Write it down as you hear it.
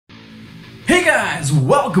Hey guys,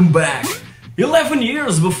 welcome back! 11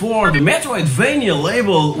 years before the Metroidvania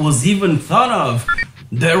label was even thought of,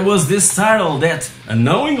 there was this title that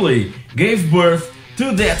unknowingly gave birth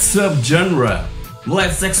to that subgenre.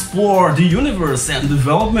 Let's explore the universe and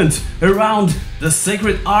development around the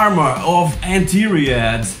Sacred Armour of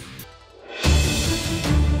Antiriad.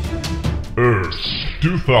 Earth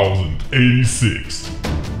 2086.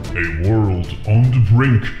 A world on the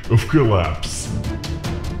brink of collapse.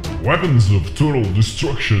 Weapons of total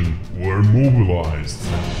destruction were mobilized.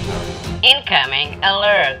 Incoming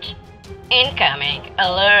alert! Incoming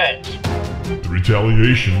alert! The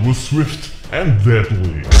retaliation was swift and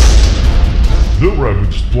deadly. The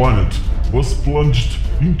ravaged planet was plunged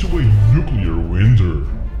into a nuclear winter.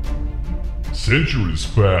 Centuries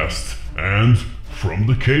passed, and from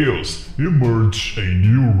the chaos emerged a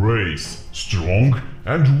new race, strong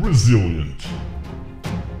and resilient.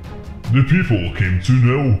 The people came to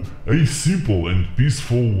know a simple and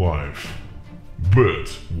peaceful life. But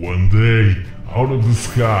one day, out of the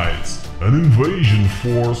skies, an invasion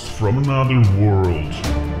force from another world.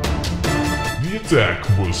 The attack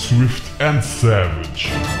was swift and savage.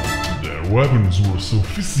 Their weapons were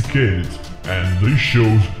sophisticated and they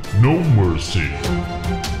showed no mercy.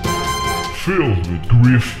 Filled with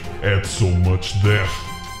grief at so much death,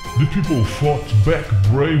 the people fought back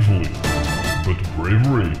bravely. But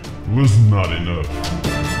bravery was not enough.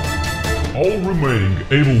 All remaining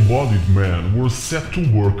able-bodied men were set to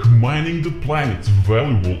work mining the planet's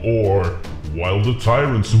valuable ore, while the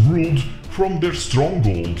tyrants ruled from their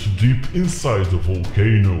stronghold deep inside the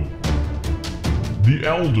volcano. The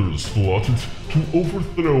elders plotted to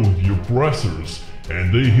overthrow the oppressors,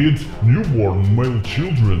 and they hid newborn male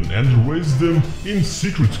children and raised them in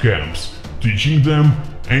secret camps, teaching them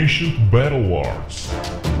ancient battle arts.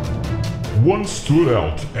 One stood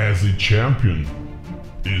out as a champion.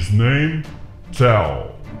 His name,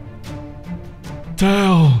 Tal.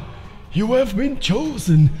 Tal, you have been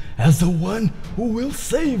chosen as the one who will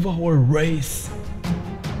save our race.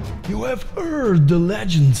 You have heard the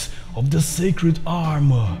legends of the Sacred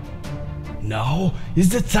Armour. Now is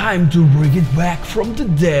the time to bring it back from the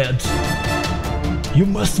dead. You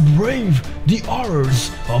must brave the horrors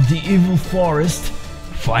of the evil forest,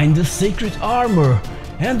 find the Sacred Armour,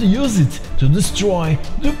 and use it to destroy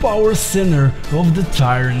the power center of the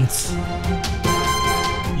tyrants.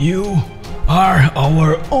 You are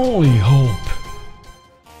our only hope.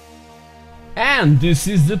 And this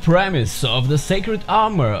is the premise of the Sacred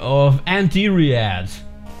Armour of Antiriad.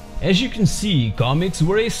 As you can see, comics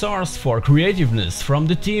were a source for creativeness from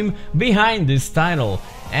the team behind this title,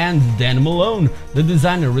 and Dan Malone, the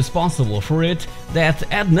designer responsible for it, that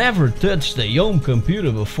had never touched a home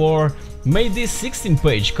computer before, made this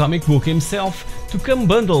 16-page comic book himself to come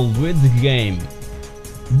bundled with the game.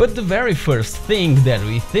 But the very first thing that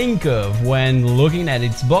we think of when looking at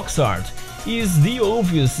its box art is the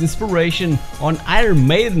obvious inspiration on Iron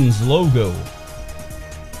Maiden's logo.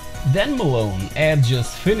 Dan Malone had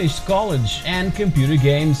just finished college and computer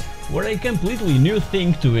games were a completely new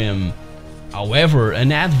thing to him. However,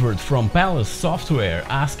 an advert from Palace Software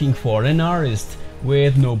asking for an artist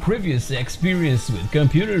with no previous experience with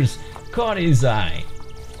computers caught his eye.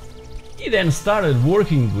 He then started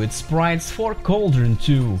working with sprites for Cauldron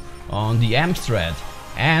 2 on the Amstrad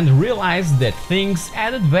and realized that things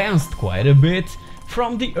had advanced quite a bit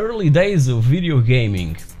from the early days of video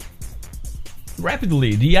gaming.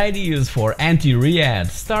 Rapidly, the ideas for Antiriad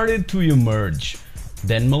started to emerge.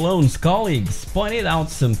 Then Malone's colleagues pointed out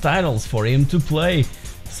some titles for him to play,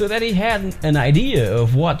 so that he had an idea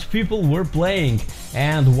of what people were playing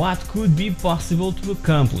and what could be possible to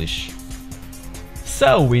accomplish.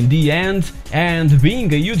 So in the end, and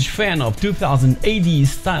being a huge fan of 2000 AD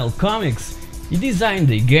style comics, he designed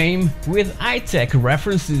a game with high-tech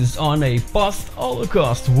references on a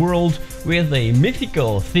post-Holocaust world with a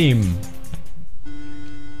mythical theme.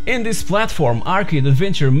 In this platform arcade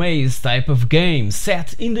adventure maze type of game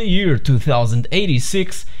set in the year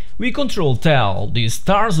 2086, we control Tal, this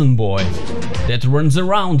Tarzan boy that runs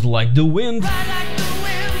around like the wind,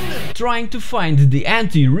 trying to find the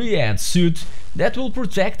Antiriad suit that will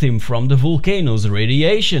protect him from the volcano's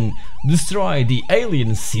radiation, destroy the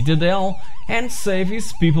alien citadel, and save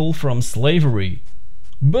his people from slavery.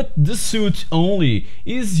 But the suit only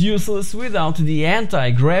is useless without the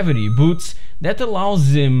anti-gravity boots that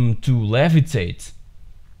allows him to levitate.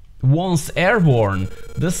 Once airborne,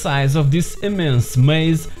 the size of this immense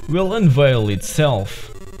maze will unveil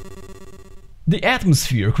itself. The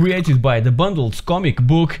atmosphere created by the bundled comic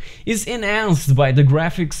book is enhanced by the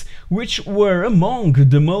graphics, which were among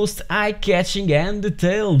the most eye-catching and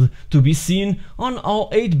detailed to be seen on all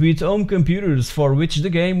 8-bit home computers for which the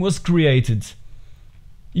game was created.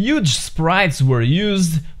 Huge sprites were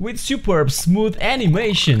used, with superb smooth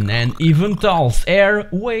animation and even toss air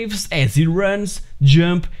waves as he runs,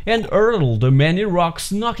 jump and hurl the many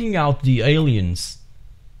rocks, knocking out the aliens.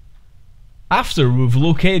 After we've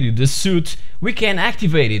located the suit, we can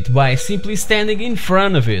activate it by simply standing in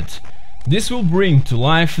front of it. This will bring to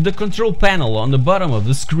life the control panel on the bottom of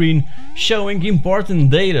the screen, showing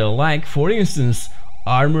important data like, for instance,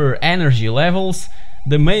 armor energy levels,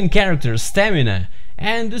 the main character's stamina,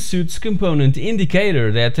 and the suit's component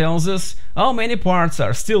indicator that tells us how many parts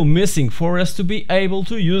are still missing for us to be able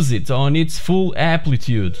to use it on its full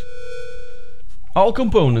amplitude. All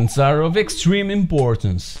components are of extreme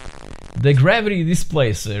importance. The gravity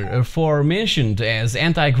displacer, aforementioned as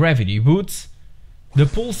anti-gravity boots, the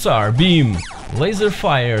pulsar beam, laser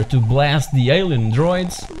fire to blast the alien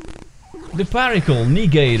droids, the particle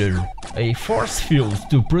negator, a force field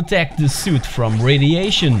to protect the suit from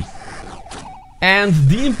radiation, and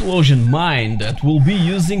the implosion mine that we'll be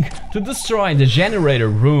using to destroy the generator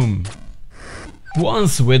room.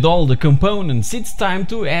 Once with all the components, it's time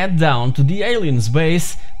to head down to the aliens'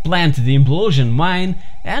 base, plant the implosion mine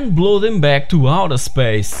and blow them back to outer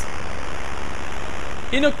space.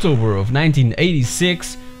 In October of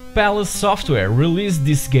 1986, Palace Software released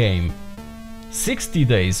this game. 60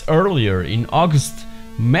 days earlier, in August,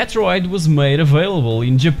 Metroid was made available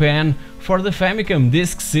in Japan for the Famicom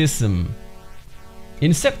Disk System.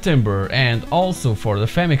 In September, and also for the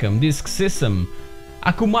Famicom Disk System,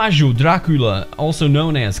 Akumajou Dracula, also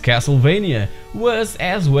known as Castlevania, was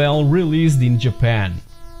as well released in Japan.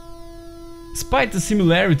 Despite the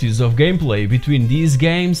similarities of gameplay between these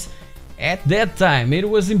games, at that time it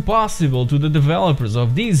was impossible to the developers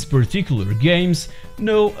of these particular games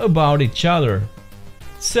know about each other.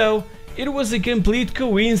 So it was a complete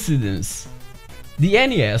coincidence. The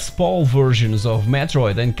NES PAL versions of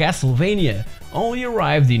Metroid and Castlevania only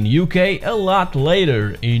arrived in UK a lot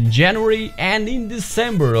later, in January and in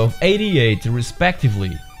December of '88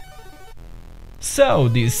 respectively. So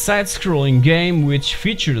this side-scrolling game, which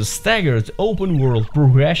features staggered open-world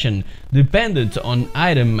progression dependent on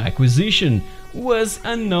item acquisition, was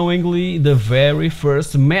unknowingly the very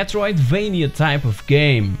first Metroidvania type of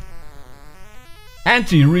game.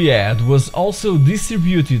 Antiriad was also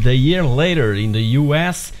distributed a year later in the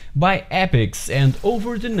US by Epix and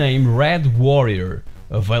over the name Red Warrior,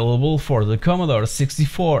 available for the Commodore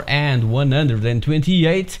 64 and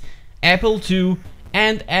 128, Apple II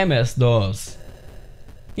and MS-DOS.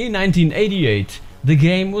 In 1988, the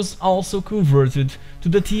game was also converted to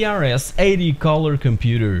the TRS-80 color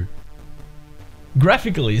computer.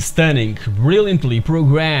 Graphically stunning, brilliantly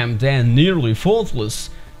programmed and nearly faultless,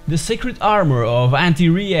 the Sacred Armour of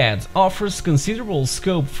Antiriad offers considerable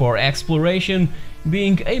scope for exploration,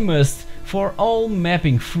 being a must for all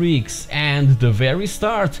mapping freaks and the very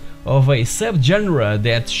start of a subgenre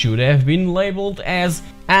that should have been labeled as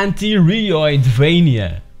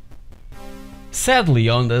Anti-Metroidvania. Sadly,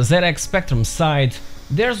 on the ZX Spectrum side,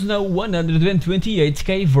 there's no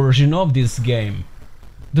 128K version of this game.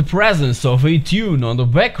 The presence of a tune on the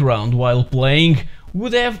background while playing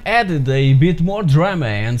would have added a bit more drama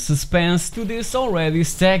and suspense to this already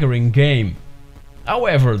staggering game.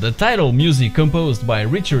 However, the title music composed by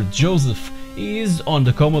Richard Joseph is, on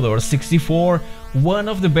the Commodore 64, one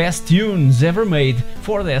of the best tunes ever made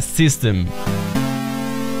for that system.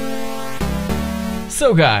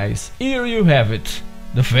 So guys, here you have it,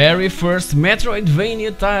 the very first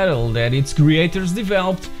Metroidvania title that its creators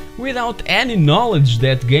developed without any knowledge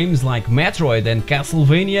that games like Metroid and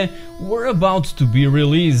Castlevania were about to be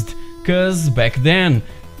released, cause back then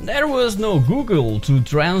there was no Google to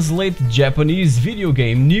translate Japanese video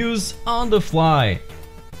game news on the fly.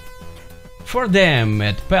 For them,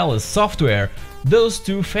 at Palace Software, those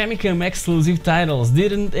two Famicom exclusive titles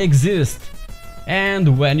didn't exist.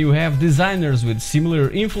 And when you have designers with similar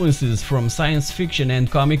influences from science fiction and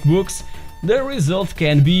comic books, the result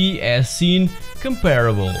can be, as seen,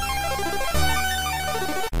 comparable.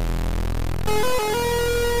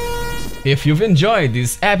 If you've enjoyed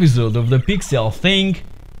this episode of the pixelthing,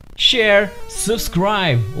 share,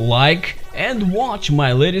 subscribe, like and watch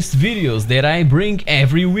my latest videos that I bring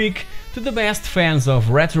every week to the best fans of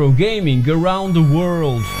retro gaming around the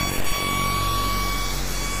world.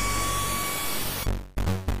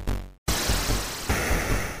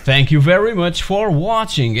 Thank you very much for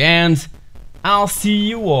watching, and I'll see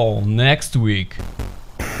you all next week.